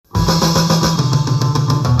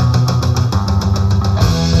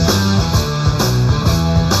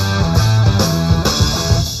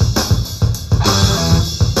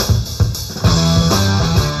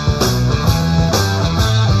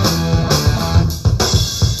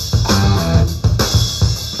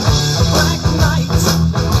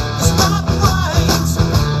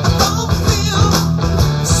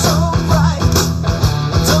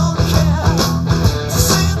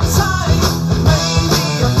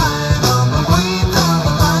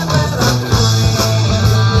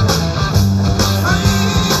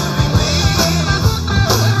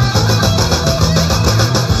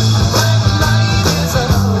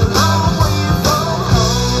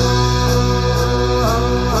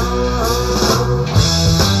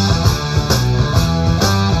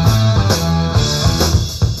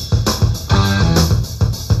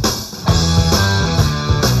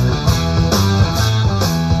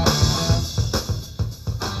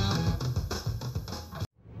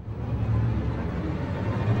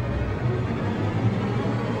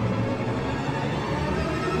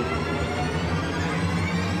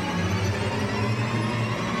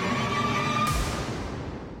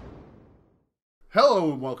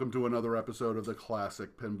Hello and welcome to another episode of the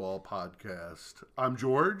Classic Pinball Podcast. I'm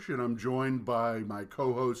George and I'm joined by my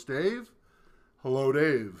co-host Dave. Hello,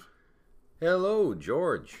 Dave. Hello,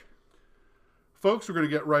 George. Folks, we're going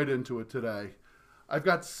to get right into it today. I've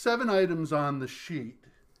got 7 items on the sheet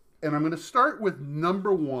and I'm going to start with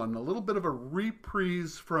number 1, a little bit of a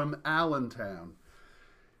reprise from Allentown.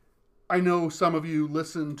 I know some of you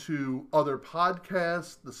listen to other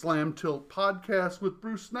podcasts, the Slam Tilt podcast with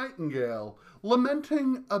Bruce Nightingale,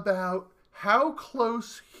 lamenting about how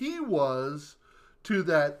close he was to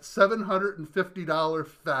that $750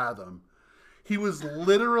 Fathom. He was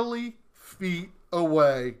literally feet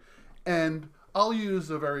away, and I'll use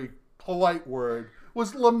a very polite word,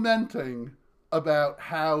 was lamenting about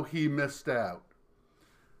how he missed out.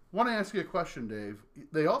 I want to ask you a question, Dave.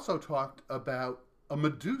 They also talked about a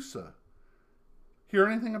Medusa. Hear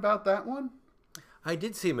anything about that one? I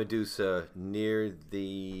did see Medusa near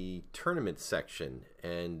the tournament section,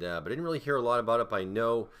 and but I didn't really hear a lot about it. But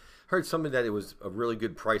I heard something that it was a really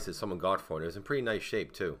good price that someone got for it. It was in pretty nice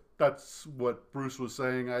shape too. That's what Bruce was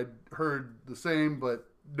saying. I heard the same, but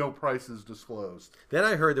no prices disclosed. Then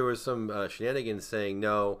I heard there was some shenanigans saying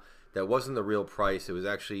no, that wasn't the real price. It was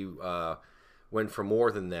actually went for more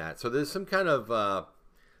than that. So there's some kind of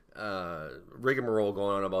rigmarole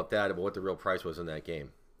going on about that, about what the real price was in that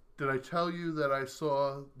game. Did I tell you that I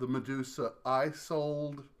saw the Medusa I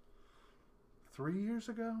sold 3 years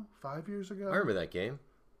ago? 5 years ago? I remember that game.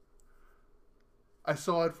 I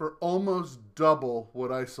saw it for almost double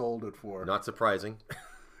what I sold it for. Not surprising.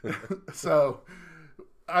 So,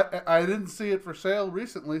 I didn't see it for sale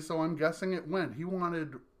recently, so I'm guessing it went.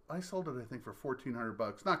 I sold it, I think, for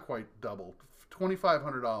 $1,400. Not quite double.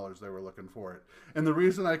 $2,500 they were looking for it. And the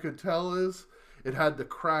reason I could tell is it had the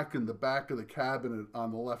crack in the back of the cabinet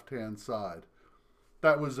on the left-hand side.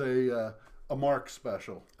 That was a Mark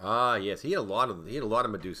special. Ah, yes. He had a lot of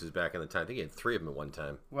Medusas back in the time. I think he had 3 of them at one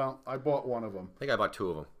time. Well, I bought one of them. I think I bought 2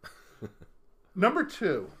 of them. Number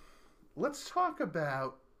 2. Let's talk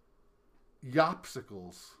about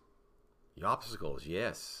Yopsicles. Yopsicles,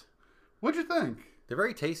 yes. What'd you think? They're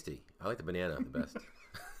very tasty. I like the banana the best.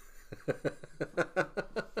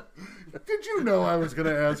 Did you know I was going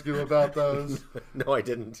to ask you about those? No, I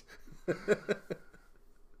didn't.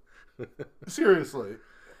 Seriously.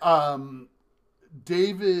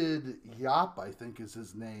 David Yop, I think is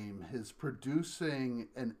his name, is producing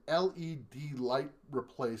an LED light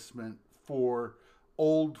replacement for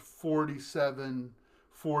old 47,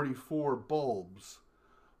 44 bulbs.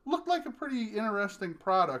 Looked like a pretty interesting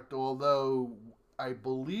product, although I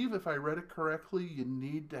believe, if I read it correctly, you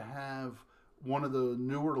need to have one of the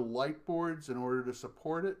newer light boards in order to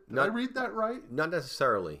support it. Did I read that right? Not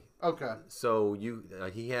necessarily. Okay. So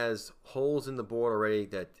he has holes in the board already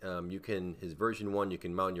that you can, his version 1, you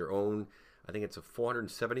can mount your own. I think it's a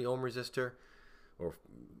 470 ohm resistor or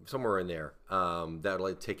somewhere in there. That'll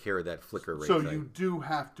like take care of that flicker rate. So you do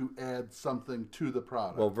have to add something to the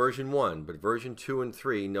product. Well, version 1, but version 2 and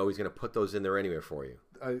 3, no, he's going to put those in there anyway for you.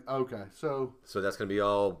 Okay, so that's going to be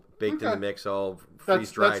all baked in the mix, all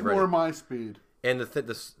freeze-dried. That's more my speed. And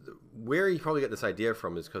where he probably got this idea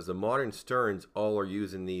from is because the modern Sterns all are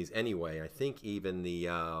using these anyway. I think even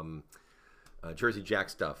the Jersey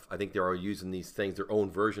Jack stuff, I think they're all using these things, their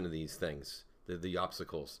own version of these things, the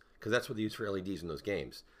obstacles, because that's what they use for LEDs in those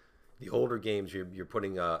games. The older games, you're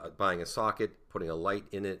putting buying a socket, putting a light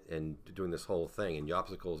in it, and doing this whole thing. And the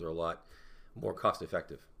obstacles are a lot more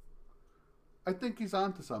cost-effective. I think he's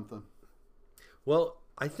onto something. Well,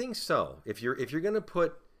 I think so. If you're going to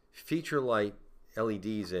put feature light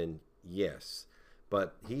LEDs in, yes.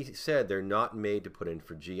 But he said they're not made to put in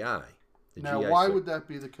for GI. Why would that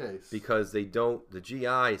be the case? Because they don't. The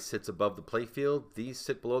GI sits above the playfield. These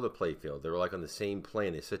sit below the playfield. They're like on the same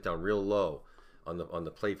plane. They sit down real low on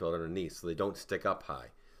the playfield underneath, so they don't stick up high.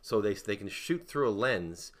 So they can shoot through a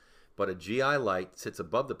lens, but a GI light sits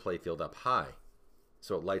above the playfield up high.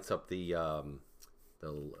 So it lights up the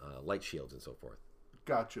light shields and so forth.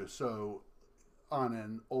 Gotcha. So on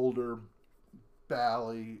an older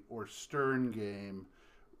Bally or Stern game,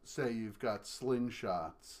 say you've got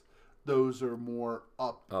slingshots, those are more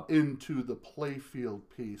up into the playfield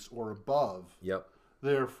piece or above. Yep.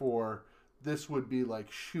 Therefore, this would be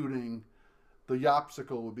like shooting, the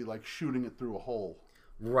Yopsicle would be like shooting it through a hole.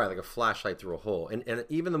 Right, like a flashlight through a hole. And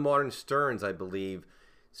even the modern Sterns, I believe,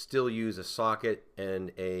 still use a socket and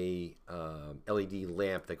a LED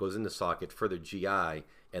lamp that goes in the socket for their GI,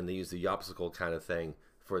 and they use the Yopsicle kind of thing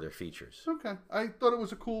for their features. Okay. I thought it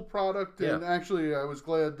was a cool product, and actually I was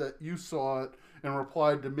glad that you saw it and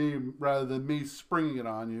replied to me rather than me springing it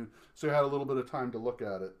on you, so you had a little bit of time to look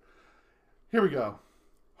at it. Here we go.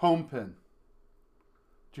 Home pin.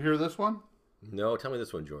 Did you hear this one? No, tell me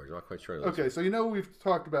this one, George. I'm not quite sure. Okay, so you know we've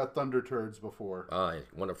talked about Thunder Turds before. Ah,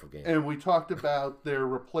 wonderful game. And we talked about their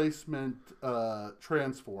replacement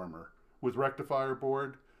transformer with rectifier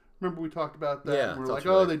board. Remember we talked about that? Yeah, and we were like,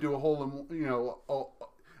 oh, they do a whole,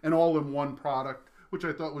 an all-in-one product, which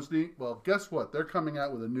I thought was neat. Well, guess what? They're coming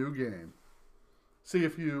out with a new game. See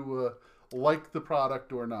if you like the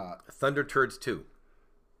product or not. Thunder Turds 2.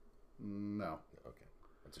 No. Okay,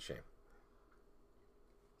 that's a shame.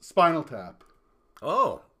 Spinal Tap.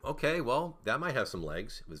 Oh, okay. Well, that might have some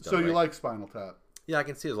legs. It was done So you right. like Spinal Tap? Yeah, I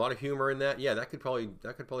can see there's a lot of humor in that. Yeah, that could probably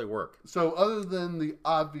work. So other than the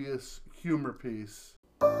obvious humor piece,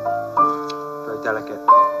 very delicate.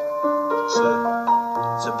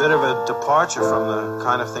 It's a bit of a departure from the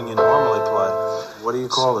kind of thing you normally play. What do you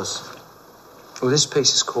call this? Well, this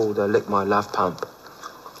piece is called Lick My Love Pump.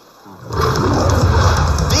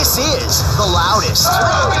 This is the loudest,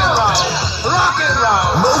 rock and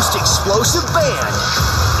roll, most explosive band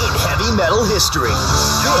in heavy metal history.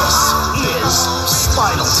 This is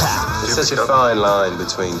Spinal Tap. There's such a fine line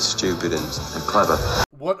between stupid and clever.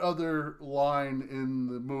 what other line in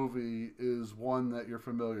the movie is one that you're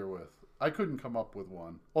familiar with? I couldn't come up with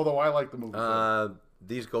one, although I like the movie.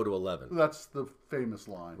 These go to 11. That's the famous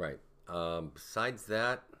line. Right. Besides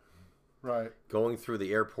that, right, going through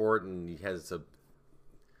the airport and he has a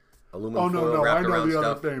aluminum oh foil no, wrapped I know around the stuff.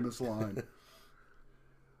 other famous line.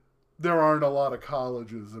 There aren't a lot of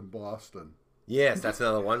colleges in Boston. Yes, that's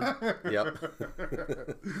another one. Yep.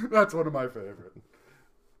 That's one of my favorite.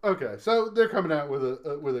 Okay, so they're coming out with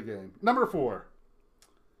a game. Number 4.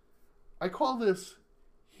 I call this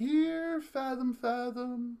Here Fathom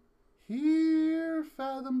Fathom. Here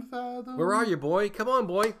Fathom Fathom. Where are you, boy? Come on,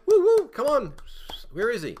 boy. Woo woo. Come on. Where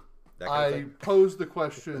is he? That kind of I thing. posed the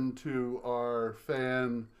question to our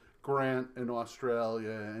fan Grant in Australia,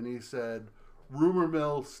 and he said, rumor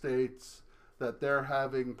mill states that they're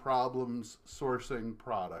having problems sourcing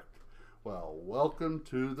product. Well, welcome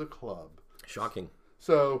to the club. Shocking.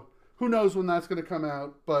 So, who knows when that's going to come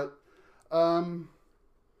out, but I'm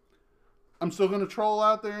still going to troll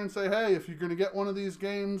out there and say, hey, if you're going to get one of these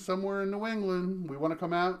games somewhere in New England, we want to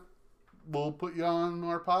come out, we'll put you on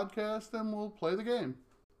our podcast and we'll play the game.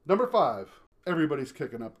 Number 5, everybody's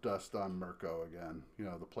kicking up dust on Mirko again, you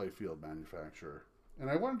know, the playfield manufacturer. And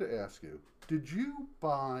I wanted to ask you, did you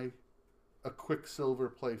buy a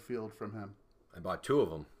Quicksilver playfield from him? I bought 2 of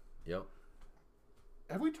them. Yep.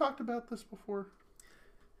 Have we talked about this before?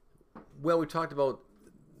 Well, we talked about,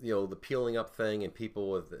 you know, the peeling up thing and people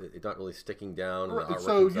with it not really sticking down. And the artwork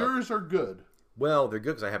So comes up. yours are good. Well, they're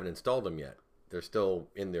good because I haven't installed them yet. They're still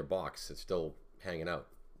in their box. It's still hanging out.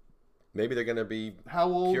 Maybe they're going to be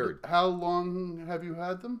cured. How long have you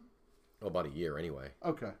had them? Oh, about a year anyway.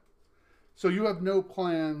 Okay. So you have no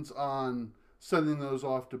plans on sending those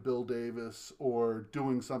off to Bill Davis or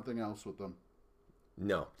doing something else with them?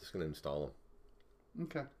 No, just going to install them.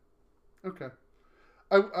 Okay.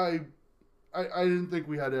 I didn't think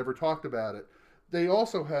we had ever talked about it. They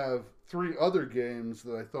also have 3 other games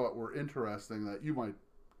that I thought were interesting that you might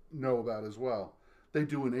know about as well. They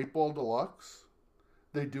do an 8-ball deluxe,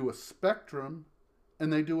 they do a Spectrum,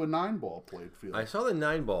 and they do a 9-ball playfield. I saw the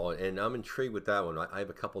 9-ball, and I'm intrigued with that one. I have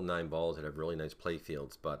a couple 9-balls that have really nice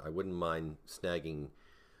playfields, but I wouldn't mind snagging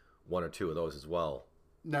 1 or 2 of those as well.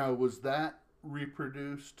 Now, was that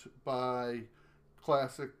reproduced by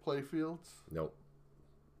Classic Playfields? Nope.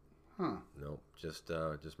 Huh. Nope. Just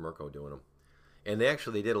Mirko doing them. And they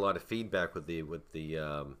actually did a lot of feedback with the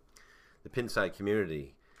Pinside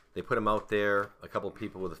community. They put them out there. A couple of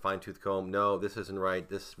people with a fine-tooth comb. No, this isn't right.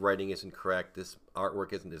 This writing isn't correct. This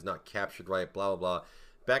artwork is not captured right. Blah blah blah.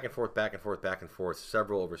 Back and forth, back and forth, back and forth.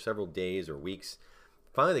 Over several days or weeks.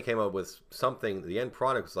 Finally, they came up with something. The end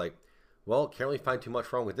product was like, well, can't really find too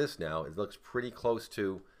much wrong with this now. It looks pretty close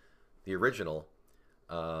to the original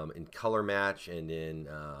in color match and in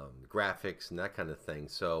graphics and that kind of thing.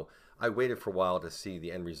 So I waited for a while to see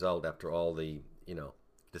the end result after all the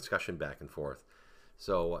discussion back and forth.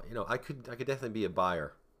 So I could definitely be a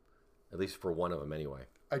buyer, at least for one of them anyway.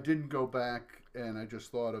 I didn't go back, and I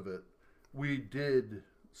just thought of it. We did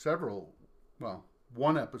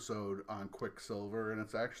one episode on Quicksilver, and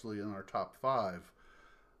it's actually in our top 5.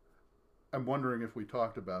 I'm wondering if we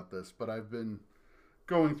talked about this, but I've been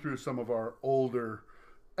going through some of our older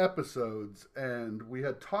episodes, and we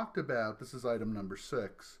had talked about, this is item number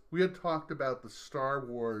 6, we had talked about the Star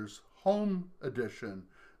Wars Home Edition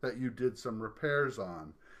that you did some repairs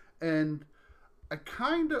on. And I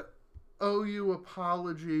kind of owe you an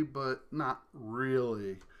apology, but not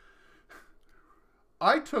really.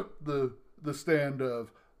 I took the stand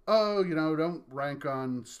of, oh, don't rank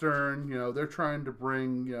on Stern. They're trying to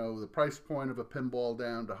bring, the price point of a pinball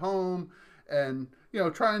down to home and,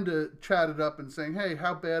 trying to chat it up and saying, hey,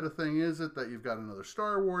 how bad a thing is it that you've got another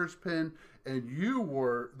Star Wars pin? And you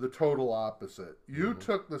were the total opposite. You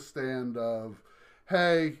took the stand of,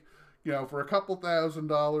 hey, for a couple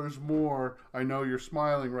 $1,000s more, I know you're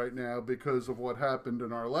smiling right now because of what happened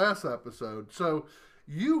in our last episode. So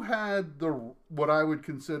you had what I would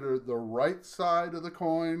consider the right side of the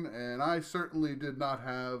coin, and I certainly did not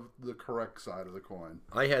have the correct side of the coin.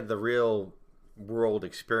 I had the real world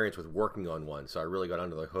experience with working on one, so I really got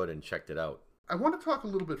under the hood and checked it out. I want to talk a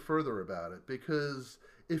little bit further about it, because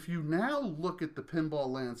if you now look at the pinball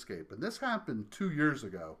landscape, and this happened 2 years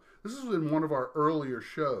ago, this is in one of our earlier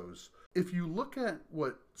shows, if you look at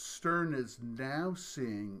what Stern is now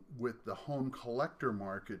seeing with the home collector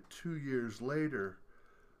market 2 years later,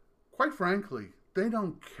 quite frankly, they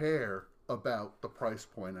don't care about the price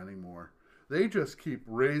point anymore. They just keep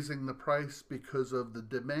raising the price because of the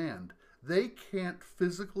demand. They can't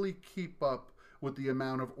physically keep up with the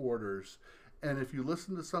amount of orders. And if you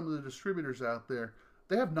listen to some of the distributors out there,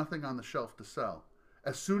 they have nothing on the shelf to sell.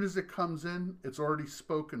 As soon as it comes in, it's already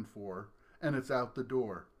spoken for, and it's out the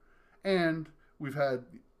door. And we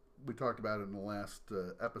talked about it in the last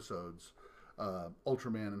episodes,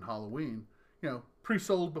 Ultraman and Halloween,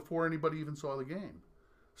 pre-sold before anybody even saw the game.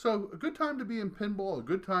 So a good time to be in pinball, a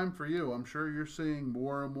good time for you. I'm sure you're seeing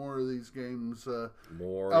more and more of these games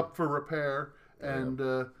up for repair. Yeah.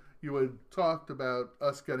 And you had talked about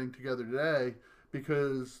us getting together today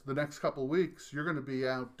because the next couple of weeks you're going to be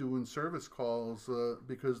out doing service calls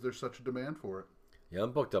because there's such a demand for it. Yeah,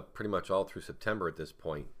 I'm booked up pretty much all through September at this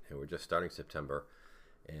point, and we're just starting September.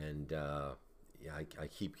 And I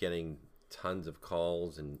keep getting tons of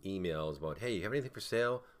calls and emails about, hey, you have anything for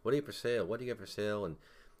sale? What do you have for sale? What do you have for sale?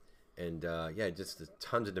 And just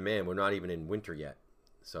tons of demand. We're not even in winter yet,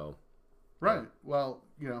 so. Right. Well,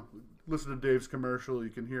 listen to Dave's commercial. You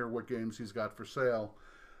can hear what games he's got for sale.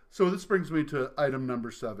 So this brings me to item number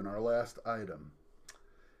 7, our last item.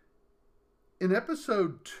 In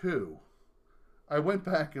episode 2, I went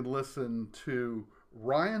back and listened to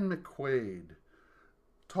Ryan McQuaid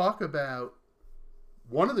talk about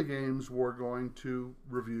one of the games we're going to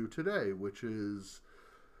review today, which is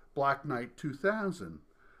Black Knight 2000.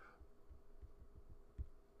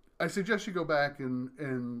 I suggest you go back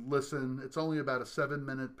and listen. It's only about a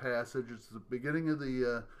 7-minute passage. It's the beginning of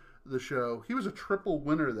the show. He was a triple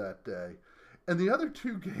winner that day. And the other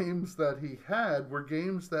 2 games that he had were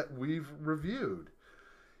games that we've reviewed.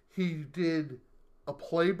 He did a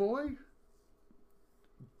Playboy,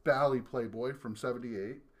 Bally Playboy from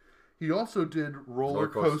 78. He also did Roller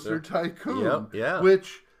Coaster Tycoon,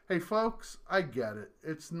 which, hey folks, I get it.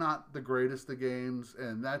 It's not the greatest of games,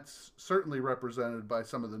 and that's certainly represented by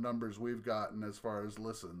some of the numbers we've gotten as far as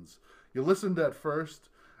listens. You listened at first,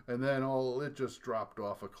 and then it just dropped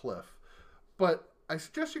off a cliff. But I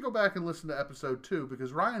suggest you go back and listen to episode 2,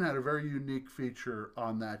 because Ryan had a very unique feature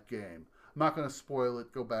on that game. I'm not going to spoil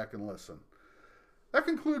it. Go back and listen. That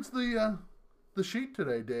concludes the sheet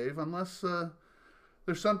today, Dave. Unless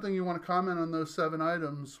there's something you want to comment on those 7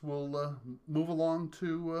 items, we'll move along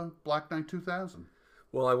to Black Knight 2000.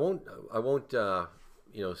 Well, I won't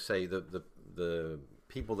say the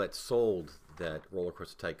people that sold that Roller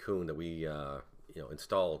Coaster Tycoon that we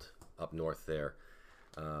installed up north there,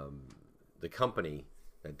 the company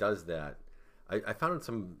that does that. I found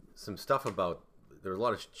some stuff about, there was a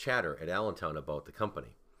lot of chatter at Allentown about the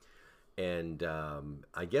company. And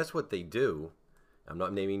I guess what they do, I'm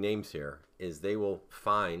not naming names here, is they will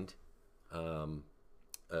find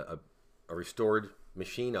a restored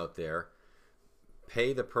machine out there,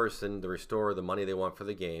 pay the person, the restorer, the money they want for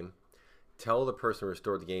the game, tell the person who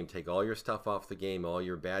restored the game, take all your stuff off the game, all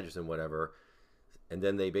your badges and whatever, and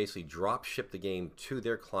then they basically drop ship the game to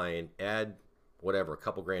their client, add whatever, a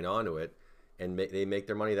couple grand onto it, and they make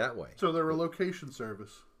their money that way. So they're a location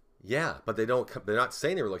service. Yeah, but they're not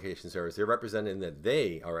saying they're a location service. They're representing that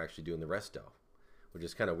they are actually doing the resto, which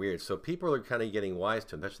is kind of weird. So people are kind of getting wise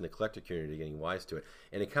to it, especially in the collector community, getting wise to it.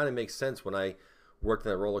 And it kind of makes sense when I worked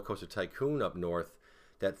in that Roller Coaster Tycoon up north,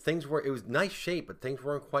 that it was nice shape, but things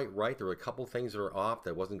weren't quite right. There were a couple things that were off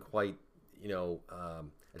that wasn't quite,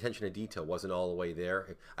 attention to detail wasn't all the way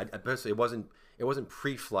there. It wasn't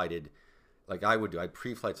pre-flighted like I would do. I'd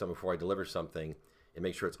pre-flight something before I deliver something and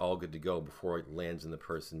make sure it's all good to go before it lands in the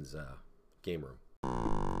person's game room.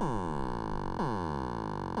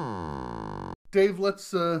 Dave,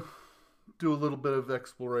 let's do a little bit of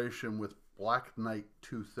exploration with Black Knight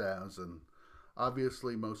 2000.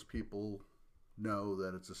 Obviously, most people know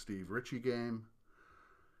that it's a Steve Ritchie game.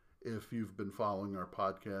 If you've been following our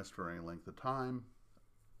podcast for any length of time,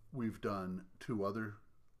 we've done 2 other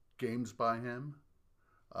games by him.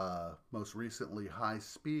 Most recently, High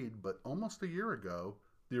Speed, but almost a year ago,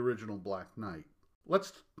 the original Black Knight.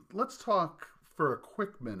 Let's talk for a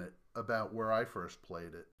quick minute about where I first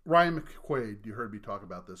played it. Ryan McQuaid, you heard me talk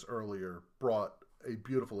about this earlier, brought a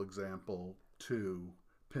beautiful example to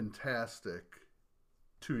Pintastic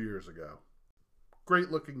 2 years ago.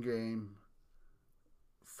 Great looking game,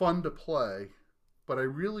 fun to play, but I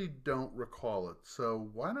really don't recall it. So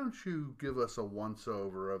why don't you give us a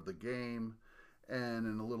once-over of the game, and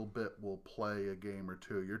in a little bit we'll play a game or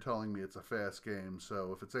two. You're telling me it's a fast game,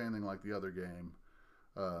 so if it's anything like the other game,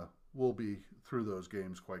 we'll be through those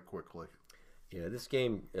games quite quickly. Yeah, this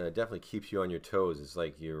game definitely keeps you on your toes. It's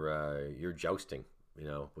like you're jousting,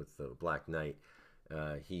 with the Black Knight.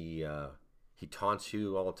 He taunts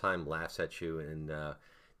you all the time, laughs at you, and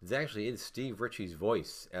it's Steve Ritchie's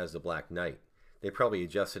voice as the Black Knight. They probably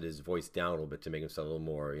adjusted his voice down a little bit to make him sound a little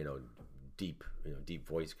more, deep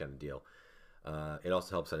voice kind of deal. It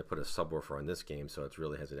also helps that I put a subwoofer on this game, so it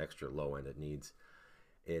really has an extra low end it needs.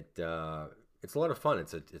 It's a lot of fun.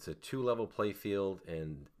 It's a 2-level play field,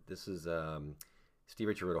 and this is Steve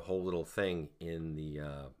Ritchie wrote a whole little thing in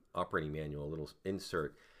the operating manual, a little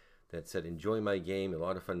insert that said, "Enjoy my game. A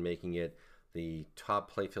lot of fun making it." The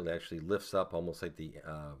top playfield actually lifts up almost like the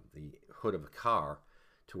hood of a car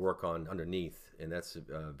to work on underneath, and that's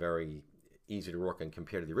very easy to work on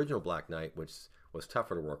compared to the original Black Knight, which was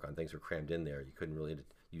tougher to work on. Things were crammed in there. You couldn't really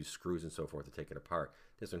use screws and so forth to take it apart.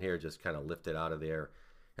 This one here just kind of lifted out of there,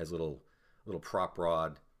 has a little prop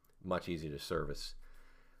rod, much easier to service.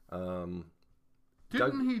 Didn't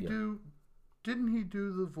he do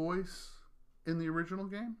the voice in the original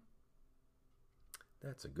game?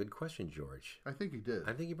 That's a good question, George. I think he did.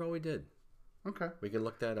 I think he probably did. Okay. We can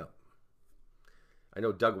look that up. I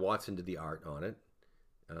know Doug Watson did the art on it.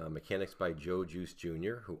 Mechanics by Joe Juice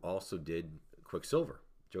Jr., who also did Quicksilver.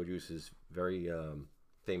 Joe Juice is very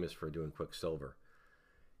famous for doing Quicksilver.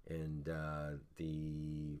 And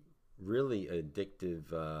the really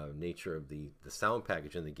addictive nature of the sound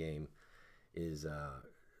package in the game is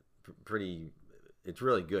it's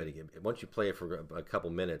really good. Once you play it for a couple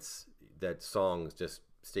minutes, that song just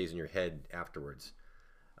stays in your head afterwards.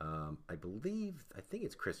 I think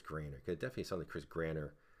it's Chris Graner. It definitely sounds like Chris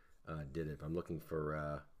Graner did it. I'm looking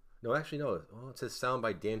for no. It says sound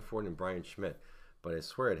by Dan Ford and Brian Schmidt, but I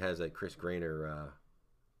swear it has a Chris Graner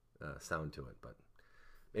sound to it, but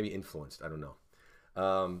maybe influenced. I don't know.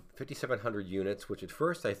 5,700 units, which at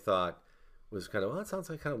first I thought was kind of, it sounds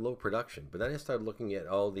like kind of low production, but then I started looking at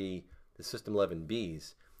all the System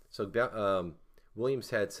 11Bs. So Williams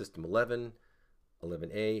had System 11,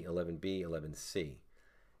 11A, 11B, 11C,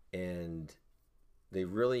 and they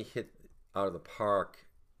really hit out of the park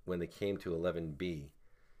when they came to 11B.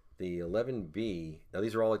 The 11B, now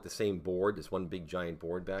these are all like the same board, this one big giant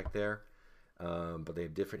board back there, but they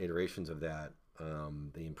have different iterations of that.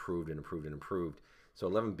 They improved and improved and improved. So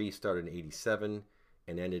 11B started in 87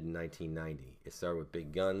 and ended in 1990. It started with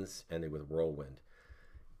big guns, ended with Whirlwind.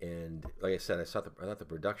 And like I said, I thought the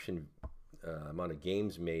production amount of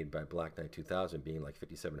games made by Black Knight 2000 being like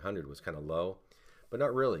 5,700 was kind of low, but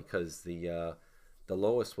not really, because the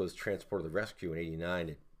lowest was Transport of the Rescue in 89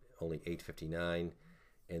 at only 859,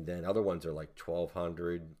 and then other ones are like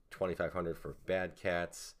 1,200, 2,500 for Bad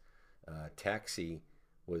Cats. Taxi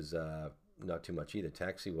was not too much either.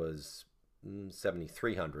 Taxi was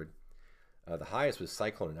 7,300. The highest was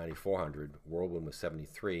Cyclone at 9,400. Whirlwind was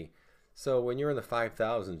 73. So when you're in the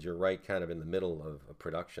 5,000s, you're right kind of in the middle of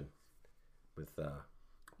production. With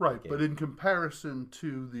right, but in comparison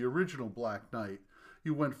to the original Black Knight,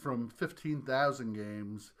 you went from 15,000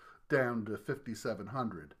 games down to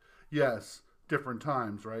 5,700. Yes, different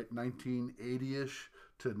times, right? 1980-ish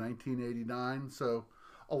to 1989. So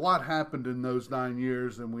a lot happened in those 9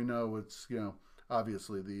 years, and we know it's,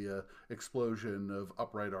 obviously the explosion of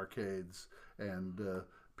upright arcades and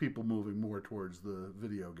people moving more towards the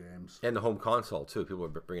video games. And the home console, too. People are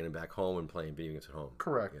bringing it back home and playing video games at home.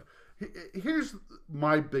 Correct. Yeah. Here's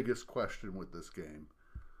my biggest question with this game.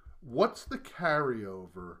 What's the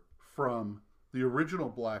carryover from the original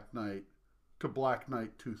Black Knight to Black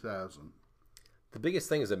Knight 2000? The biggest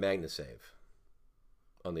thing is a MagnaSave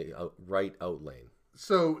on the right out lane.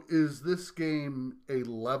 So is this game a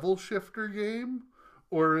level shifter game,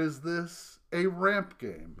 or is this a ramp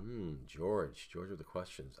game? George with the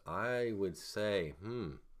questions. I would say,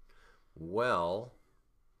 well,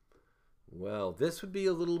 this would be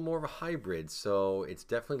a little more of a hybrid. So it's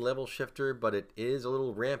definitely level shifter, but it is a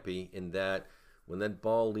little rampy in that when that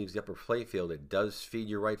ball leaves the upper playfield, it does feed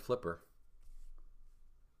your right flipper.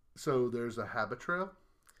 So there's a habit trail?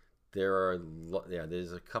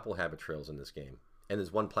 There's a couple habit trails in this game. And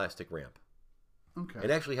there's one plastic ramp. Okay.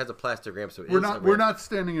 It actually has a plastic ramp, so we're not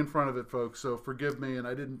standing in front of it, folks, so forgive me, and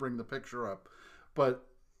I didn't bring the picture up. But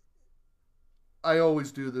I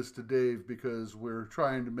always do this to Dave because we're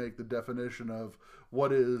trying to make the definition of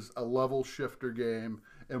what is a level shifter game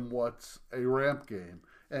and what's a ramp game.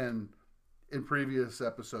 And in previous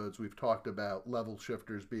episodes, we've talked about level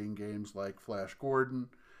shifters being games like Flash Gordon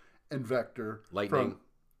and Vector. Lightning.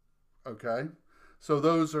 Okay. So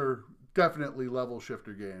those are definitely level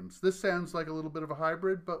shifter games. This sounds like a little bit of a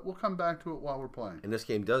hybrid, but we'll come back to it while we're playing. And this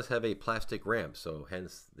game does have a plastic ramp, so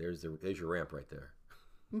hence there's your ramp right there.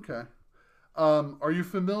 Okay. Are you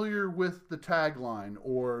familiar with the tagline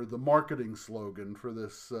or the marketing slogan for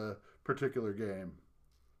this particular game?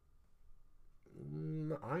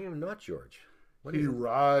 I am not, George. He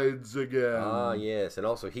rides again. Ah, yes. And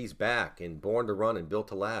also, he's back and born to run and built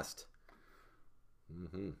to last.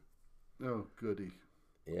 Mm-hmm. Oh, goody.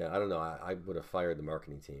 Yeah, I don't know. I would have fired the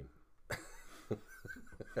marketing team.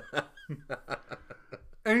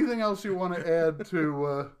 Anything else you want to add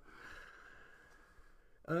to...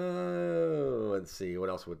 let's see. What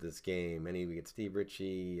else with this game? We get Steve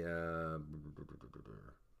Ritchie.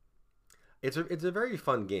 It's a very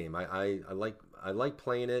fun game. I like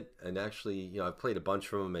playing it, and actually, I've played a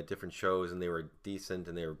bunch of them at different shows, and they were decent,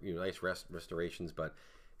 and they were nice restorations. But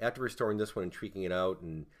after restoring this one and tweaking it out,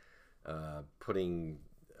 and I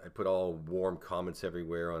put all warm comments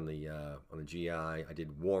everywhere on the GI. I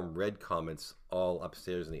did warm red comments all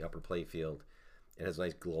upstairs in the upper playfield. It has a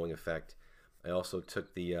nice glowing effect. I also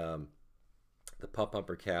took the pump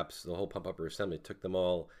upper caps, the whole pump upper assembly, took them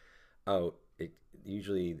all out. It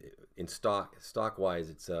usually in stock wise,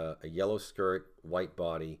 it's a yellow skirt, white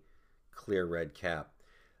body, clear red cap.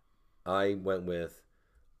 I went with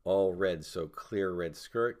all red, so clear red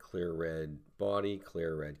skirt, clear red body,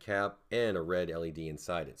 clear red cap, and a red LED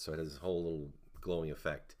inside it. So it has this whole little glowing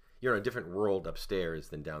effect. You're in a different world upstairs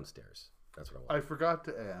than downstairs. That's what I want. I forgot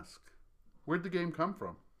to ask, where'd the game come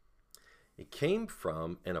from? It came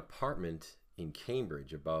from an apartment in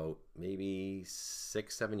Cambridge about maybe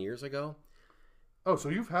 6-7 years ago. Oh, so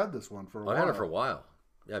you've had this one for a while. I had it for a while.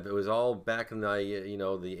 Yeah, but it was all back in the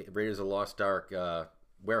the Raiders of the Lost Ark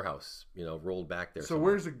warehouse. Rolled back there. So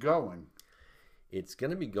where's it going? It's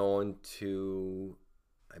going to be going to,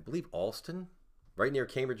 I believe, Alston, right near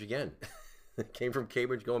Cambridge again. It came from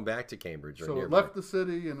Cambridge, going back to Cambridge. So nearby. it left the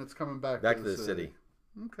city and it's coming back to the city.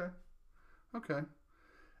 Okay.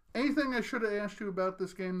 Anything I should have asked you about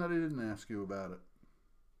this game that I didn't ask you about it?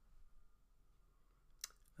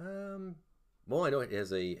 Well, I know it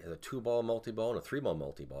has a 2-ball multi-ball and a 3-ball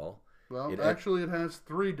multi-ball. Well, it has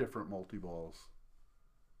 3 different multi-balls.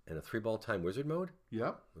 And a 3-ball time wizard mode?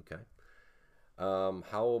 Yep. Okay.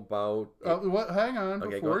 How about... what? Hang on,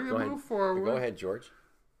 okay, before you go move forward. Go ahead, George.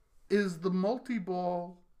 Is the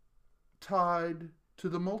multi-ball tied to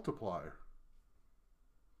the multiplier?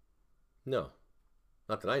 No.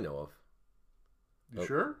 Not that I know of. You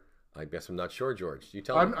sure? I guess I'm not sure, George. You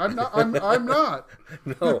tell me. I'm not. I'm not.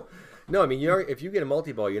 No. I mean, if you get a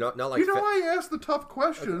multi-ball, you're not like. I ask the tough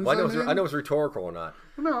questions. Well, I know it's rhetorical or not.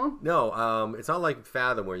 No. It's not like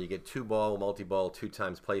Fathom where you get 2-ball, multi-ball, 2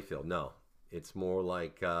 times playfield. No, it's more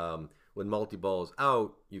like when multi-ball is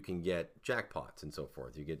out, you can get jackpots and so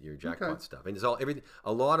forth. You get your jackpot stuff, and it's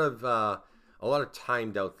a lot of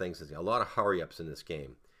timed out things. A lot of hurry-ups in this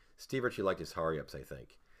game. Steve Ritchie liked his hurry-ups, I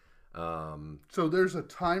think. So there's a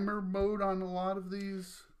timer mode on a lot of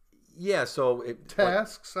these. Yeah, so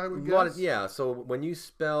tasks, I would guess. So when you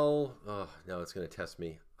spell, it's going to test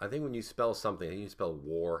me. I think when you spell something, I think you spell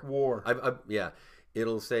war. War.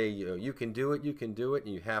 It'll say you can do it,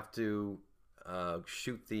 and you have to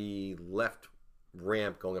shoot the left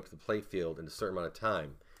ramp going up to the playfield in a certain amount of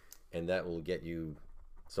time, and that will get you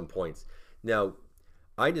some points. Now,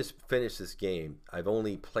 I just finished this game. I've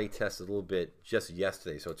only play tested a little bit just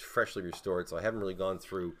yesterday, so it's freshly restored. So I haven't really gone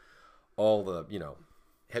through all the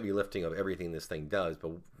heavy lifting of everything this thing does.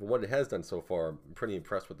 But for what it has done so far, I'm pretty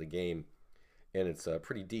impressed with the game, and it's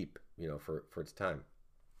pretty deep, for its time.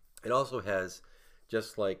 It also has,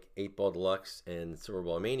 just like 8-Ball Deluxe and Silver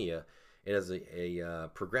Ball Mania, it has a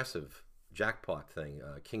progressive jackpot thing,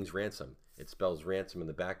 King's Ransom. It spells ransom in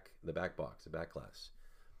the back box, the back class.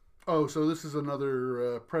 Oh, so this is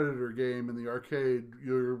another Predator game in the arcade.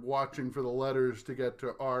 You're watching for the letters to get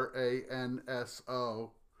to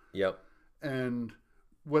RANSO. Yep. And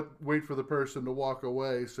wait for the person to walk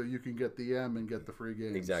away so you can get the M and get the free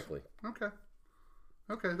games. Exactly. Okay.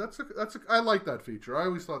 I like that feature. I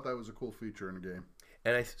always thought that was a cool feature in a game.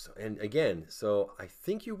 And again, so I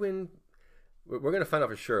think you win We're going to find out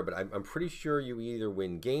for sure, but I'm pretty sure you either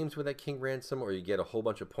win games with that King Ransom or you get a whole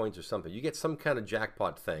bunch of points or something. You get some kind of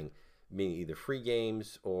jackpot thing, meaning either free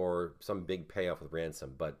games or some big payoff with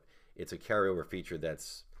Ransom, but it's a carryover feature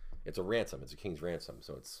it's a ransom. It's a King's Ransom,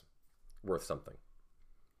 so it's worth something.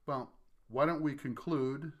 Well, why don't we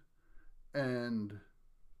conclude and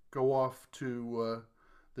go off to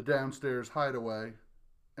the downstairs hideaway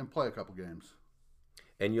and play a couple games.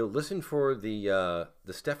 And you'll listen for the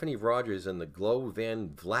Stephanie Rogers and the Glo Van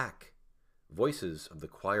Vlack voices of the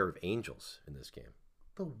Choir of Angels in this game.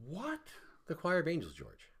 The what? The Choir of Angels,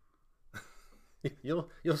 George. You'll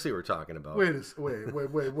see what we're talking about. Wait a second.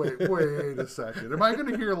 Am I going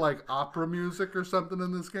to hear like opera music or something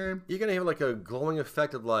in this game? You're going to have like a glowing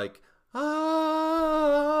effect of like,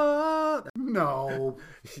 ah. No.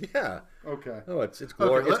 Yeah. Okay. Oh, it's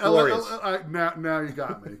glorious. Okay. It's glorious. Now you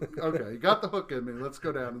got me. Okay, you got the hook in me. Let's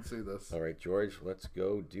go down and see this. All right, George, let's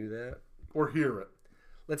go do that. Or hear it.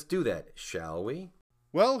 Let's do that, shall we?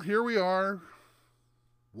 Well, here we are.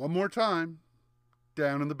 One more time.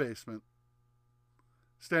 Down in the basement.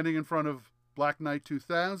 Standing in front of Black Knight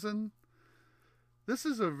 2000. This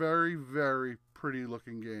is a very, very pretty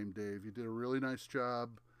looking game, Dave. You did a really nice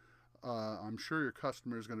job. I'm sure your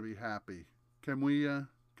customer is going to be happy. Can we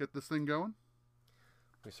get this thing going?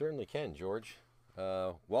 We certainly can, George.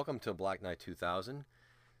 Welcome to Black Knight 2000.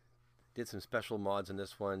 Did some special mods in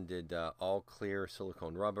this one. Did all clear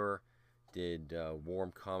silicone rubber. Did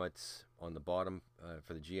warm comets on the bottom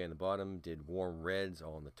for the GA on the bottom. Did warm reds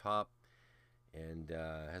all on the top. And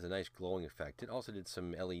has a nice glowing effect. It also did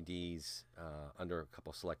some LEDs under a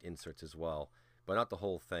couple select inserts as well. But not the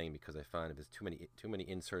whole thing, because I find if there's too many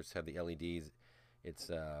inserts have the LEDs, it's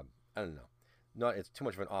I don't know, it's too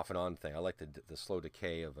much of an off and on thing. I like the slow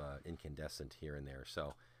decay of incandescent here and there,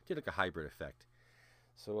 so did like a hybrid effect.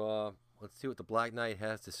 So let's see what the Black Knight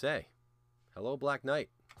has to say. Hello, Black Knight.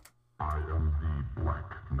 I am the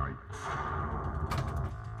Black Knight.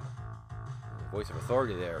 Voice of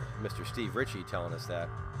authority there, Mr. Steve Ritchie telling us that.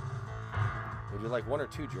 Would you like one or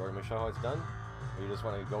two, Jordan? Let me show how it's done. Or you just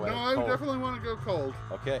want to go at it cold? No, I definitely want to go cold.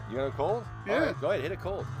 Okay, you want to go cold? Yeah. All right, go ahead, hit it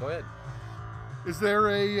cold. Go ahead. Is there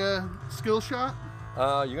a skill shot?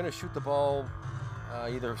 You're going to shoot the ball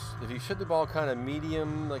either, if you shoot the ball kind of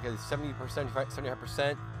medium, like a 70%,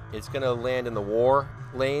 75%, it's going to land in the war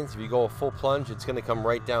lanes. If you go a full plunge, it's going to come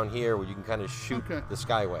right down here where you can kind of shoot the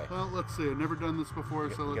skyway. Well, let's see. I've never done this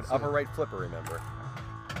before, so let's see. You get upper right flipper, remember.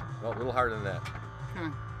 Well, a little harder than that. Okay.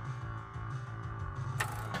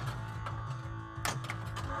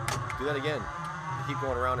 Do that again. You keep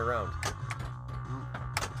going around and around.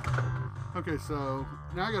 Okay, so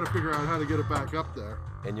now I got to figure out how to get it back up there.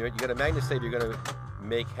 And you got a magnet save you're going to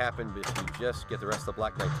make happen if you just get the rest of the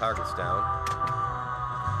Black Knight targets down.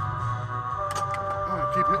 Oh,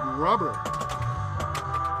 I keep hitting rubber.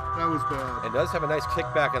 That was bad. And it does have a nice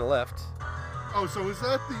kickback on the left. Oh, so is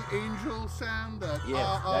that the angel sound? That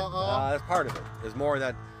Yeah, that's part of it. There's more of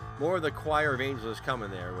that. More of the Choir of Angels is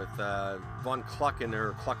coming there with Von Cluck and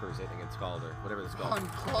her Cluckers, I think it's called, or whatever it's called. Von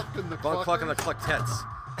Cluck and the Von Cluck and the Cluckettes.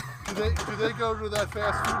 Do they go to that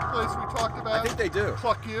fast food place we talked about? I think they do.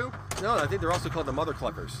 Cluck you? No, I think they're also called the Mother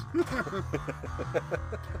Cluckers.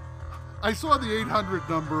 I saw the 800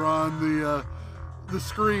 number on the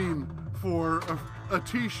screen for a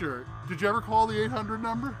T-shirt. Did you ever call the 800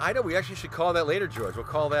 number? I know. We actually should call that later, George. We'll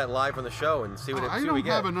call that live on the show and see what, I see what we don't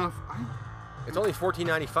get. have enough. It's only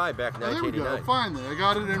 $14.95 back in 1989. There we go. Finally, I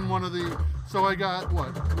got it in one of the. So I got what?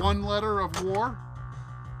 One letter of war.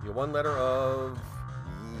 Your one letter of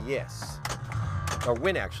yes, or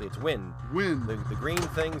win. Actually, it's win. Win. The green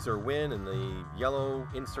things are win, and the yellow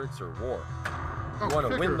inserts are war. You Oh, want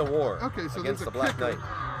to win the war Okay, so against there's the a Black kicker. Knight.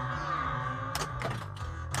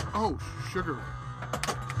 Oh, sugar.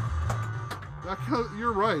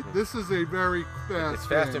 You're right. This is a very fast. It's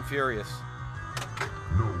fast game. and furious.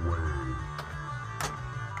 No way.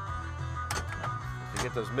 If you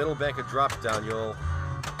get those middle bank of drops down, you'll.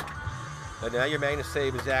 And now your magnet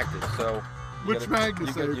save is active. So. Which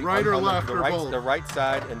magnet save? Right or on left the or right, both? The right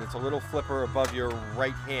side, and it's a little flipper above your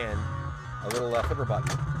right hand. A little flipper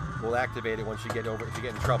button. We'll activate it once you get over. If you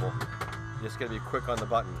get in trouble, you just gotta be quick on the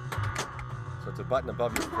button. So it's a button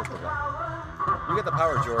above your flipper button. You get the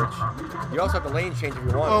power, George. You also have the lane change if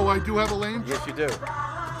you want. Oh, I do have a lane? Yes, you do.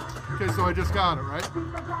 Okay, so I just got it, right?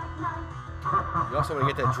 You also want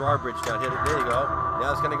to get that drawbridge down here. There you go.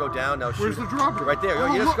 Now it's going to go down. Now shoot. Where's the drawbridge? Right there.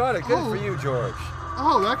 Oh, You just got it. Good oh. for you, George.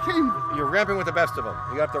 Oh, that came. You're ramping with the best of them.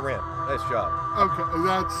 You got the ramp. Nice job. Okay,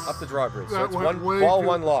 that's. Up the drawbridge. So that it's went one way ball, too-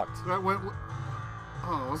 one locked. That went.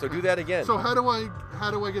 Oh, okay. So do that again. So how do I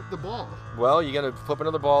get the ball? Well, you're gonna flip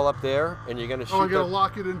another ball up there, and you're gonna shoot. Oh, I gotta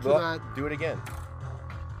lock it into that. Do it again.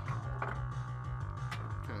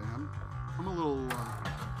 Okay, I'm a little.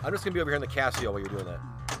 I'm just gonna be over here in the Casio while you're doing that.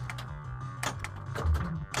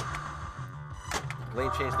 Lane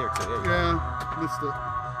change there too. There you Yeah, missed it. go.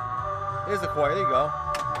 Here's the choir. There you go.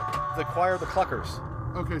 The choir of the Cluckers.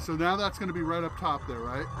 Okay, so now that's gonna be right up top there,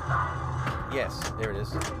 right? Yes, there it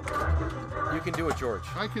is. You can do it, George.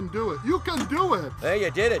 I can do it. You can do it. Hey,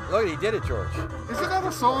 you did it. Look, he did it, George. Isn't that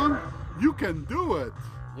a song? You can do it.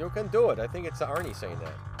 You can do it. I think it's Arnie saying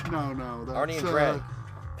that. No, that's Arnie and Drag.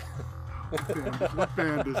 What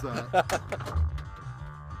band is that?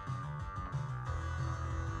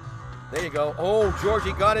 There you go. Oh, George,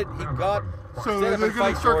 he got it. He got. So Stand are up they and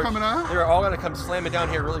gonna fight, start George. coming out? They're all gonna come slamming down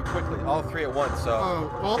here really quickly, all three at once. So.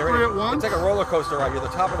 Oh, all get three ready. at once? It's like a roller coaster ride. You're the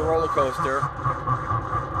top of the roller coaster,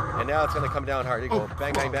 and now it's gonna come down hard. There you go. Oh,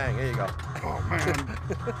 Bang, bang, bang. There you go. Oh man.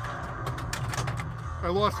 I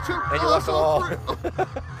lost two. And you lost them all. three.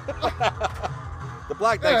 The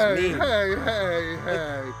Black Knight's mean.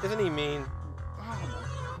 Hey. Isn't he mean?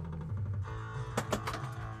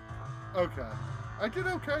 Okay. I did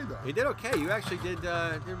okay though. You did okay. You actually did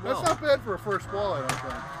well. That's not bad for a first ball, I don't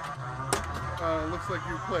think. Looks like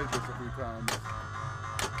you played this a few times.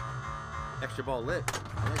 Extra ball lit.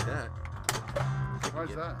 I like that. Why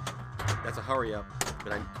is that? That's a hurry up.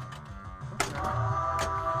 But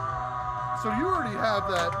So you already have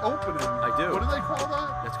that opening. I do. What do they call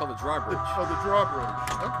that? That's called the drawbridge. Oh, the drawbridge.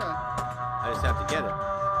 Okay. I just have to get it.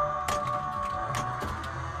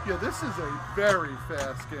 Yeah, this is a very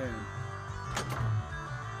fast game.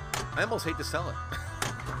 I almost hate to sell it.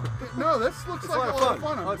 No, this looks It's like a a lot lot of of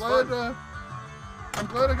fun. fun. Oh, it's I'm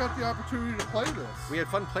glad I got the opportunity to play this. We had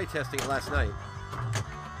fun play testing it last night.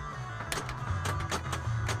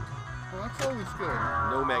 Well, that's always good.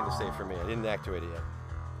 No magnet save for me. I didn't activate it yet.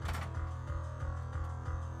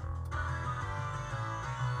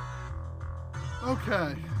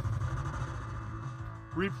 Okay.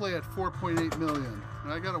 Replay at 4.8 million.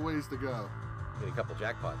 I got a ways to go. Get a couple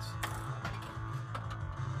jackpots.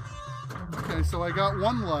 Okay, so I got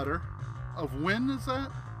one letter of win, is that?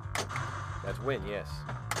 That's win, yes.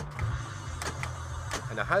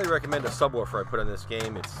 And I highly recommend the subwoofer I put on this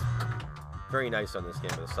game. It's very nice on this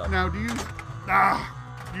game with a sub. Now, do you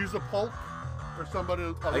use a Polk or somebody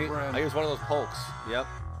other brand? I use one of those Polks. Yep.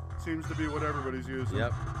 Seems to be what everybody's using.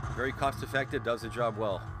 Yep. Very cost effective, does the job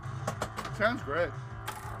well. Sounds great.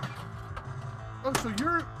 Oh, so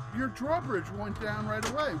your drawbridge went down right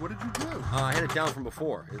away. What did you do? I had it down from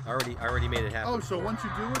before. I already made it happen. Oh, so before. once you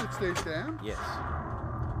do it, it stays down? Yes.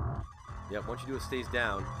 Yep, once you do it, stays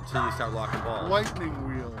down until you start locking balls. Lightning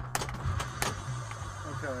wheel.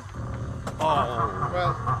 Okay. Oh.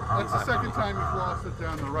 Well, that's the second time you've lost it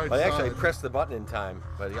down the right But side. actually, I pressed the button in time.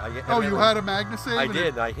 But You had a magnet save? I and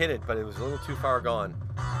did. I hit it, but it was a little too far gone.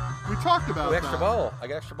 We talked about Oh, that. extra ball. I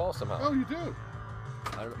got extra ball somehow. Oh, you do?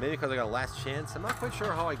 I don't know, maybe because I got a last chance. I'm not quite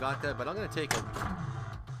sure how I got that, but I'm going to take it.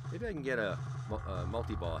 Maybe I can get a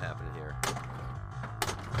multi-ball happening here.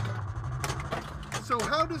 So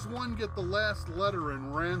how does one get the last letter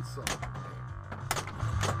in ransom?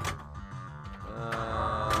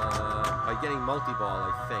 By getting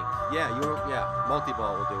multi-ball, I think. Yeah,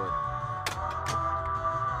 multi-ball will do it.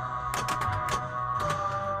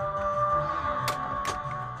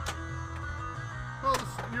 Well,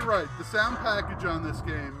 you're right. The sound package on this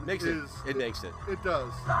game Makes is... it makes it. It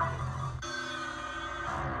does.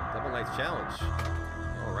 Double Knights Challenge.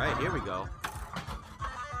 All right, here we go.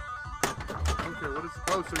 Okay, what is...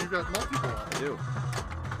 Oh, so you got multi-ball. I do.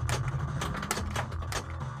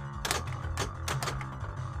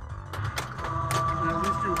 At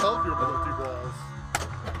least you held your multi-balls.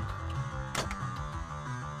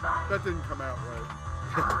 That didn't come out right.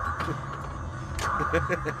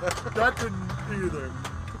 That didn't either.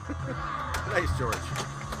 Nice, George.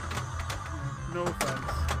 No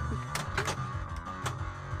offense.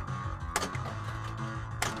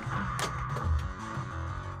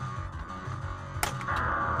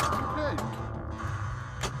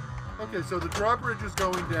 Okay, so the drawbridge is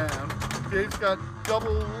going down. Dave's got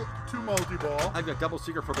two multi-ball. I've got double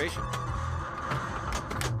secret probation.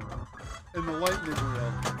 And the lightning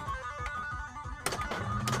wheel.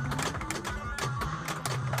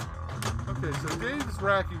 Okay, so Dave's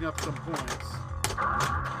racking up some points.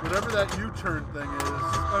 Whatever that U-turn thing is.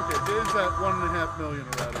 Okay, Dave's at 1.5 million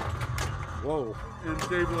already. Whoa. And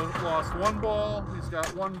Dave lost one ball. He's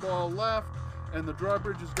got one ball left. And the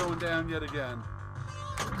drawbridge is going down yet again.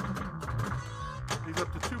 He's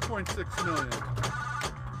up to 2.6 million.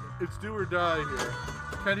 It's do or die here.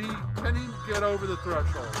 Can he get over the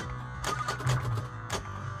threshold?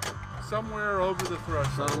 Somewhere over the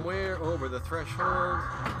threshold. Somewhere over the threshold.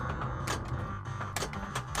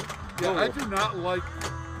 Yeah, I do not like.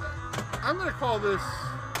 I'm gonna call this.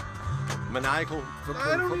 Maniacal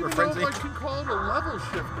I don't even frenzy. know if I can call it a level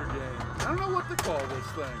shifter game. I don't know what to call this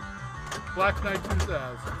thing. Black Knight 2000.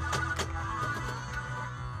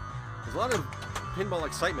 There's a lot of pinball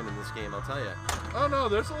excitement in this game, I'll tell you. Oh no,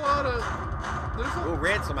 there's a lot of. Oh,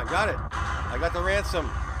 ransom! I got it. I got the ransom.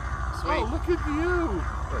 Sweet. Oh, look at you.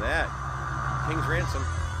 Look at that. King's ransom.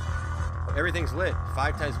 Everything's lit.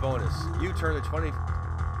 5 times bonus. You turn the 20.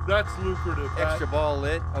 That's lucrative. Extra ball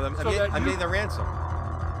lit. Oh, I made the ransom.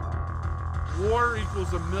 War equals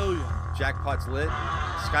 $1 million. Jackpot's lit.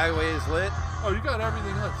 Skyway is lit. Oh, you got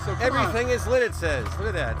everything lit. So come Everything is lit, it says. Look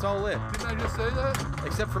at that. It's all lit. Didn't I just say that?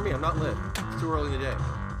 Except for me. I'm not lit. It's too early in the day.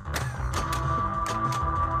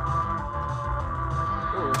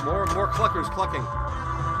 Oh, more cluckers clucking.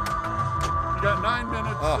 You got 9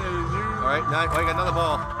 minutes. Oh. And you... All right. Now I got another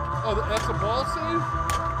ball. Oh, that's a ball save?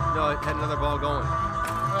 No, it had another ball going.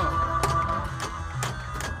 Oh.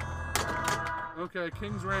 Okay,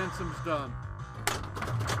 King's Ransom's done.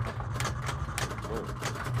 Oh.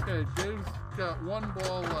 Okay, Dave's got 1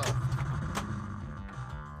 ball left.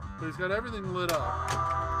 But he's got everything lit up.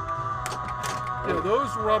 Yeah,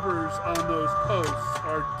 those rubbers on those posts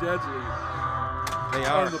are deadly. They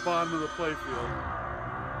are. On the bottom of the playfield.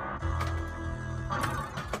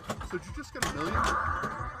 So did you just get $1 million?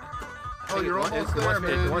 Oh, you're almost there,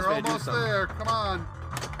 man. You're almost there. Come on.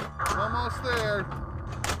 Almost there.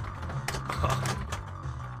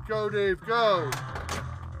 Go, Dave, go.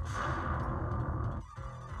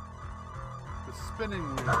 The spinning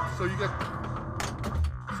wheel. So you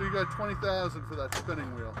got 20,000 for that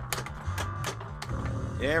spinning wheel.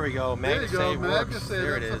 There we go. There you go. Save Magna works. Save.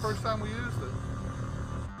 There That's it is. the first time we used it.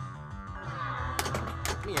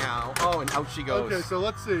 Meow. Oh, and out she goes. Okay, so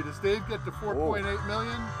let's see. Does Dave get to 4.8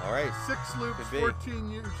 million? All right. 6 loops, Could be.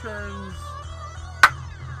 14 U-turns.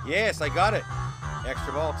 Yes, I got it.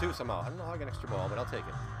 Extra ball too somehow. I don't know how I got an extra ball, but I'll take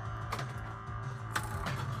it.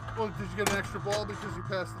 Well, did you get an extra ball because you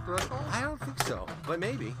passed the threshold? I don't think so, but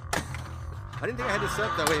maybe. I didn't think I had to set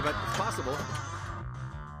up that way, but it's possible.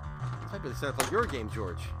 This might be set up like your game,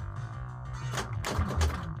 George.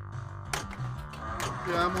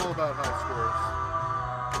 Yeah, I'm all about high scores.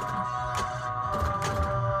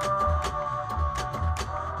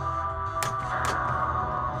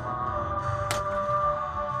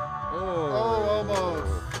 Oh,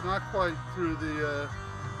 almost. Not quite through the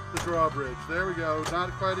drawbridge. There we go.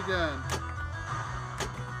 Not quite again.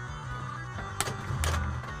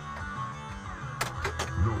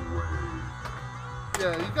 No way.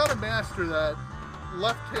 Yeah, you got to master that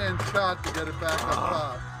left-hand shot to get it back up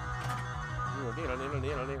top.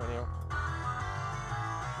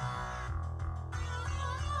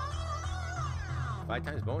 5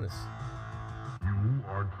 times bonus. You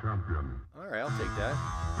are champion. All right, I'll take that.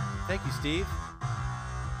 Thank you, Steve.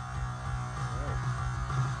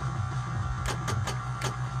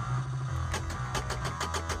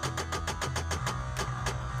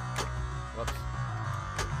 Whoops.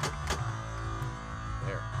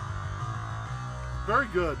 There. Very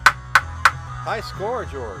good. High score,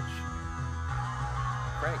 George.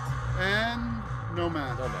 Cranked. And no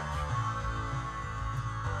match. No match.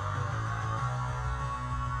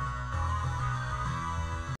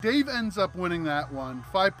 Dave ends up winning that one,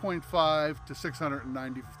 5.5 to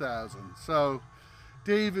 690,000. So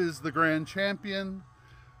Dave is the grand champion.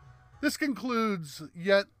 This concludes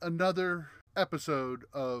yet another episode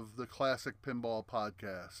of the Classic Pinball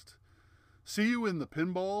Podcast. See you in the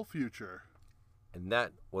pinball future. And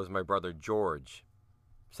that was my brother, George.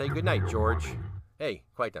 Say goodnight, George. Hey,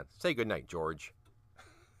 quiet down. Say goodnight, George.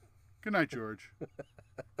 Good night, George.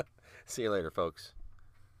 See you later, folks.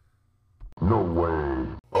 No way.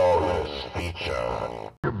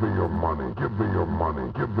 Give me your money. Give me your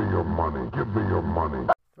money. Give me your money. Give me your money.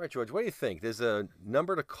 All right, George, what do you think? There's a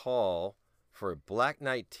number to call for a Black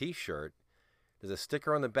Knight t-shirt. There's a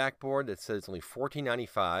sticker on the backboard that says it's only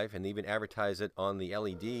 $14.95, and they even advertise it on the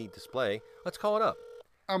LED display. Let's call it up.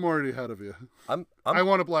 I'm already ahead of you. I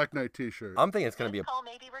want a Black Knight t-shirt. I'm thinking it's going to be a... This call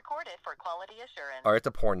may be recorded for quality assurance. All right, it's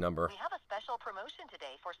a porn number. We have a special promotion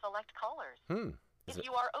today for select callers. Is If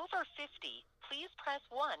you are over 50, please press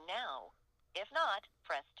 1 now. If not,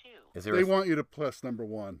 press 2. Is there They want you to press number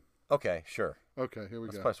 1. Okay, sure. Okay, here we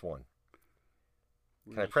Let's go. press 1.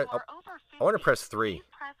 Can I If press... you are over 50, I want to press 3. Please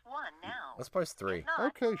press 1 now. Let's press 3. If not,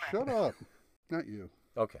 Okay, press shut up. Not you.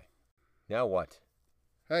 Okay. Now what?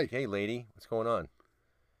 Hey. Hey, lady. What's going on?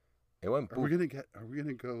 It went. Are we gonna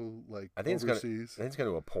go like I think overseas? I think it's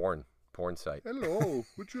gonna a porn site. Hello,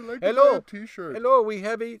 would you like Hello. to buy a T-shirt? Hello, we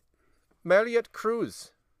have a Marriott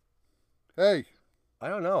cruise. Hey, I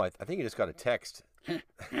don't know. I think you just got a text.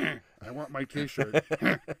 I want my T-shirt.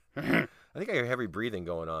 I think I hear heavy breathing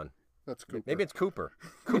going on. That's Cooper. Maybe it's Cooper.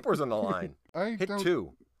 Cooper's on the line. Hit don't...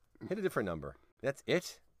 2. Hit a different number. That's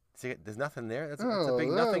it? See, there's nothing there? That's a big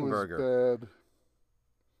that nothing was burger.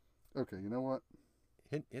 Bad. Okay, you know what?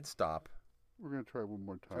 Hit stop. We're going to try one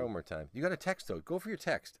more time. Try one more time. You got a text, though. Go for your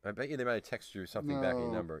text. I bet you they might have texted you something back in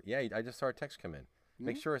your number. Yeah, I just saw a text come in.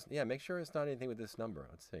 Make sure it's not anything with this number.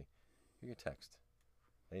 Let's see. Here's your text.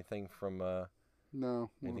 Anything from No.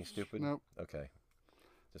 anything stupid? Nope. Okay.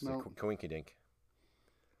 Just Nope. a coinky dink.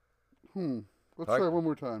 Let's All right. try one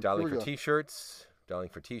more time. Dialing Here we for go. T-shirts. Dialing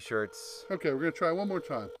for T-shirts. Okay, we're going to try one more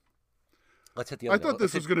time. Let's hit the other I thought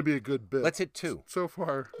this was going to be a good bit. Let's hit 2. So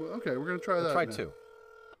far. Well, okay, we're going to try that. Try now. 2.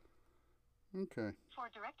 Okay. For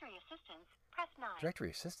directory assistance, press 9.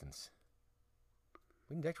 Directory assistance.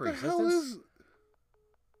 We need directory The hell assistance? is...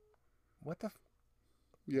 What the...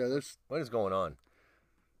 Yeah, there's... What is going on?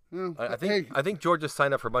 Well, I think George just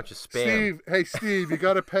signed up for a bunch of spam. Steve, you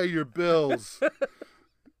got to pay your bills.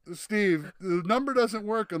 Steve, the number doesn't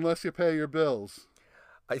work unless you pay your bills.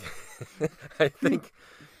 I think,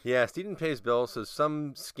 yeah, Steve didn't pay his bill, so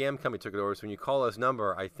some scam company took it over. So when you call his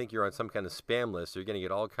number, I think you're on some kind of spam list. So you're going to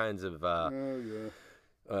get all kinds of,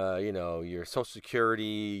 your Social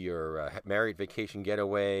Security, your married vacation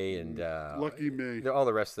getaway, and Lucky me. all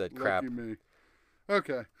the rest of that crap. Lucky me.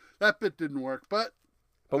 Okay, that bit didn't work, but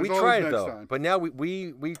we there's tried it always next though. time. But now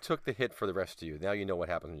we took the hit for the rest of you. Now you know what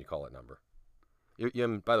happens when you call that number.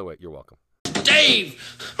 By the way, you're welcome. Dave!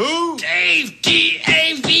 Who? Dave!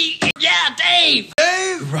 D-A-V! Yeah, Dave!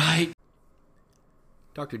 Dave! Right.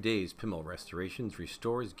 Dr. Dave's Pinball Restorations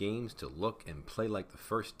restores games to look and play like the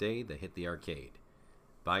first day they hit the arcade.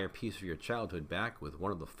 Buy a piece of your childhood back with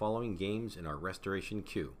one of the following games in our restoration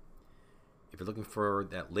queue. If you're looking for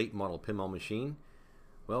that late model pinball machine,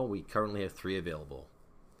 well, we currently have 3 available.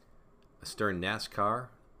 A Stern NASCAR,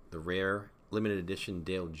 the rare limited edition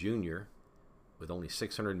Dale Jr., with only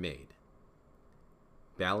 600 made.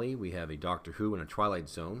 Bally, we have a Doctor Who and a Twilight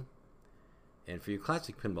Zone. And for you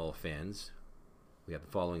classic pinball fans, we have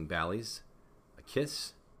the following Bally's: a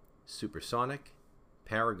Kiss, Supersonic,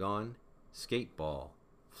 Paragon, Skateball,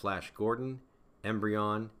 Flash Gordon,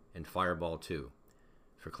 Embryon, and Fireball 2.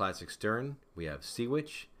 For classic Stern, we have Sea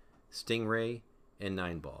Witch, Stingray, and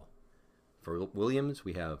 9-Ball. For Williams,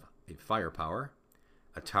 we have a Firepower.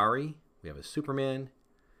 Atari, we have a Superman.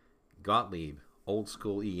 Gottlieb, Old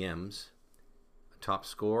School EMs, a Top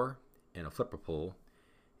Score, and a Flipper Pool.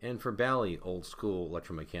 And for Bally Old School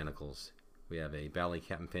Electromechanicals, we have a Bally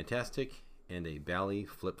Captain Fantastic and a Bally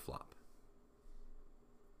Flip Flop.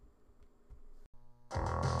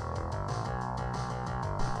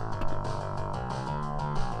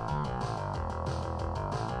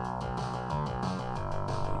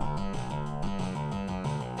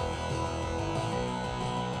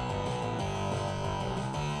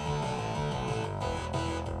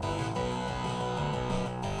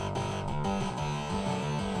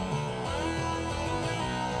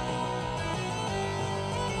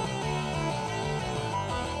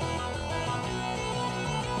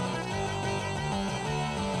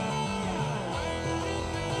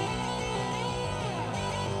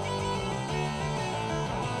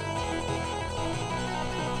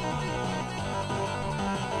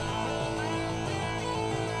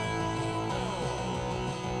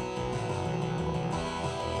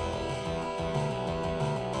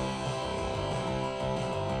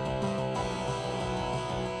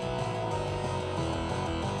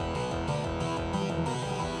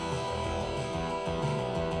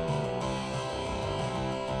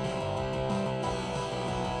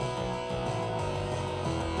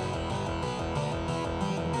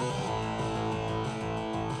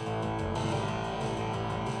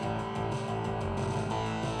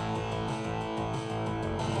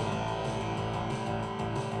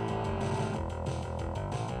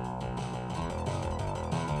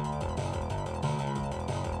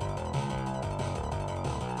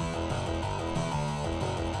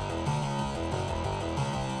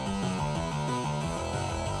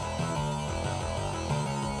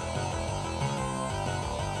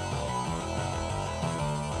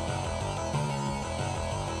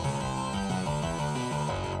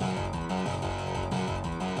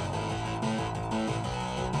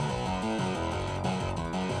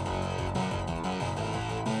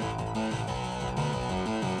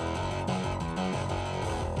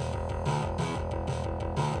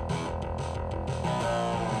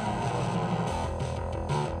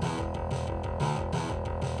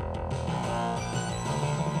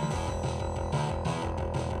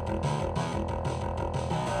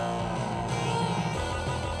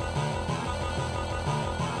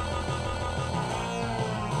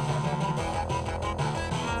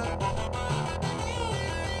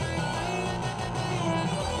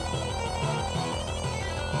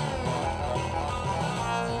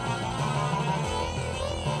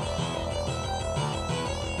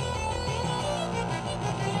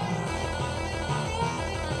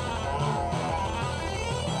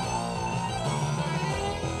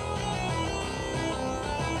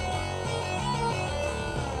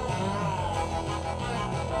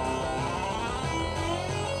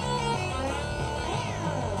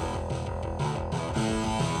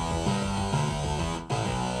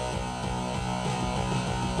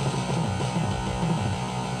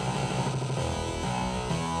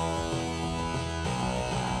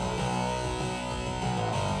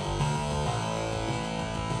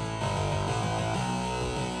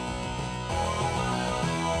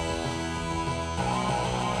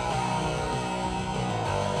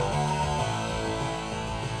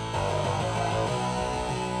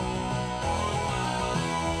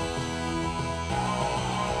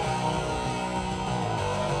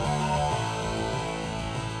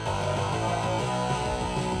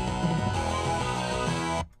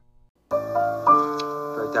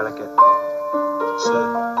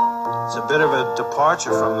 bit of a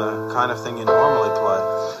departure from the kind of thing you normally play.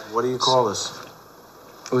 What do you call this?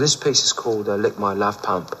 Well, this piece is called Lick My Love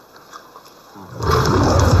Pump.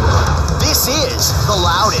 This is the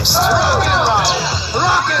loudest,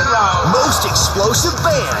 Rock and roll! most explosive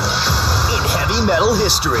band in heavy metal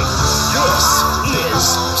history. This is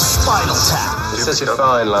Spinal Tap, There's such a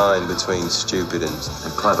fine line between stupid and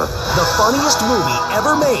clever. the funniest movie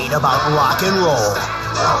ever made about rock and roll.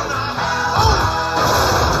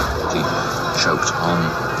 He choked on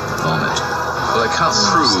vomit. Well, they can't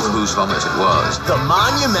prove whose vomit it was. The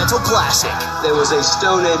monumental classic. There was a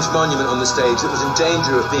Stone Age monument on the stage that was in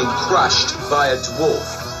danger of being crushed by a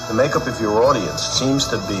dwarf. The makeup of your audience seems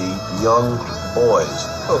to be young boys.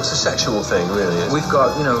 Oh, it's a sexual thing, really. We've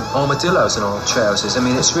got, armadillos in our trousers. I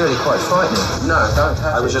mean, it's really quite frightening. No, don't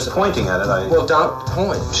have I was just pointing at it. Well, don't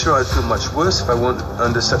point. I'm sure I'd feel much worse if I weren't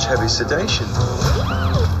under such heavy sedation.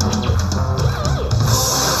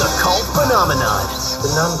 The cult phenomenon. The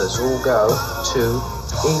numbers all go to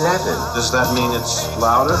 11. Does that mean it's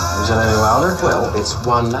louder? Is it any louder? Well, it's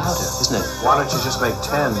one louder, isn't it? Why don't you just make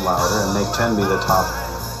 10 louder and make 10 be the top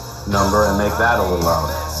number and make that a little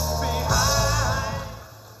louder?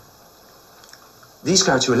 These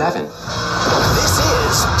go to 11. This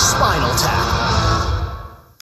is Spinal Tap.